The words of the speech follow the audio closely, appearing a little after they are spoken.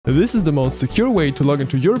This is the most secure way to log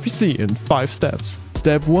into your PC in 5 steps.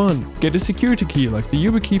 Step 1. Get a security key like the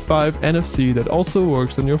yubikey 5 NFC that also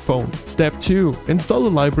works on your phone. Step 2. Install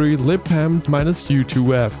the library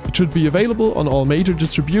libpam-u2f. It should be available on all major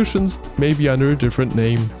distributions, maybe under a different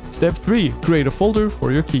name. Step 3. Create a folder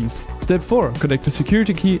for your keys. Step 4. Connect the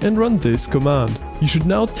security key and run this command. You should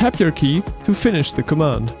now tap your key to finish the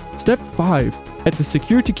command. Step 5. Add the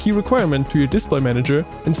security key requirement to your display manager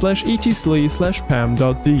and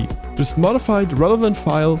 /etc/pam.d. Just modify the relevant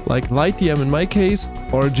file like lightdm in my case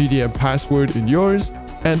or gdm password in yours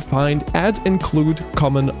and find add include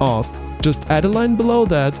common auth. Just add a line below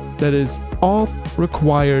that is auth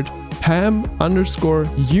required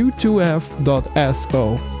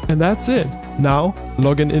pam_u2f.so. And that's it. Now,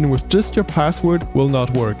 logging in with just your password will not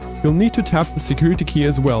work. You'll need to tap the security key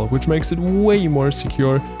as well, which makes it way more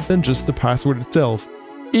secure than just the password itself,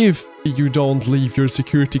 if you don't leave your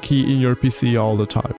security key in your PC all the time.